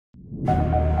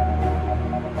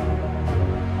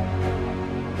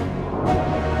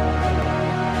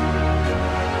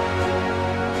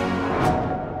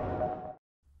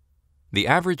The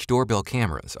average doorbell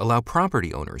cameras allow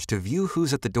property owners to view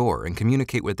who's at the door and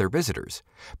communicate with their visitors,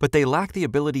 but they lack the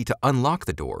ability to unlock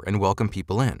the door and welcome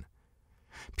people in.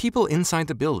 People inside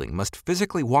the building must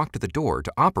physically walk to the door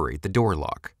to operate the door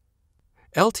lock.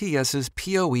 LTS's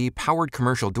PoE Powered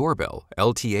Commercial Doorbell,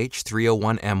 LTH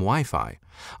 301M Wi-Fi,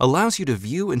 allows you to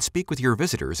view and speak with your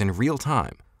visitors in real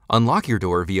time, unlock your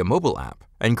door via mobile app,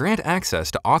 and grant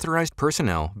access to authorized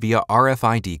personnel via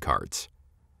RFID cards.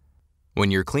 When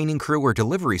your cleaning crew or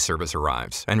delivery service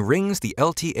arrives and rings the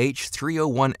LTH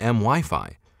 301M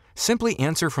Wi-Fi, simply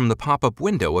answer from the pop-up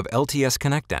window of LTS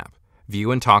Connect app,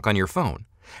 view and talk on your phone,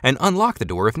 and unlock the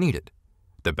door if needed.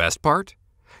 The best part?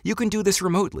 You can do this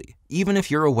remotely, even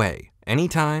if you're away,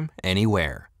 anytime,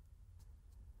 anywhere.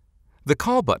 The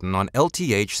call button on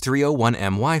LTH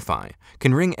 301M Wi-Fi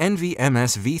can ring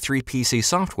NVMS v3 PC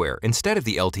software instead of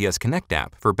the LTS Connect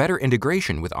app for better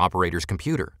integration with operator's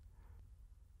computer.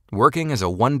 Working as a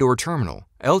one-door terminal,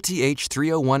 LTH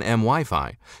 301M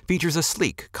Wi-Fi features a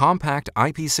sleek, compact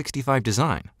IP65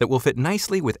 design that will fit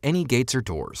nicely with any gates or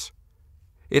doors.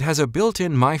 It has a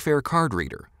built-in Mifare card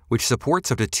reader, which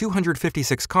supports up to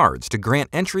 256 cards to grant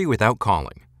entry without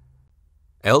calling.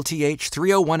 LTH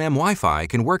 301M Wi-Fi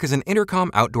can work as an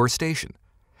Intercom outdoor station.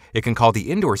 It can call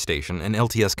the indoor station and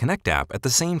LTS Connect app at the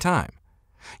same time.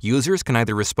 Users can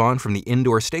either respond from the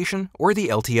indoor station or the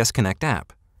LTS Connect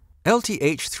app.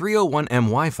 LTH 301M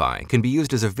Wi-Fi can be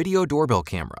used as a video doorbell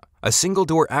camera, a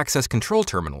single-door access control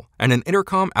terminal, and an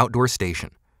Intercom outdoor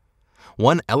station.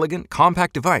 One elegant,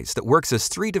 compact device that works as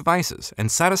 3 devices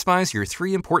and satisfies your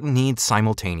 3 important needs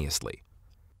simultaneously.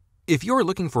 If you're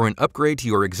looking for an upgrade to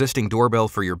your existing doorbell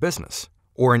for your business,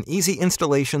 or an easy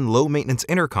installation low-maintenance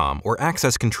intercom or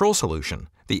access control solution,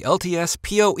 the LTS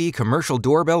PoE Commercial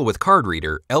Doorbell with Card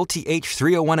Reader LTH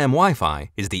 301M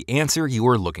Wi-Fi is the answer you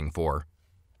are looking for.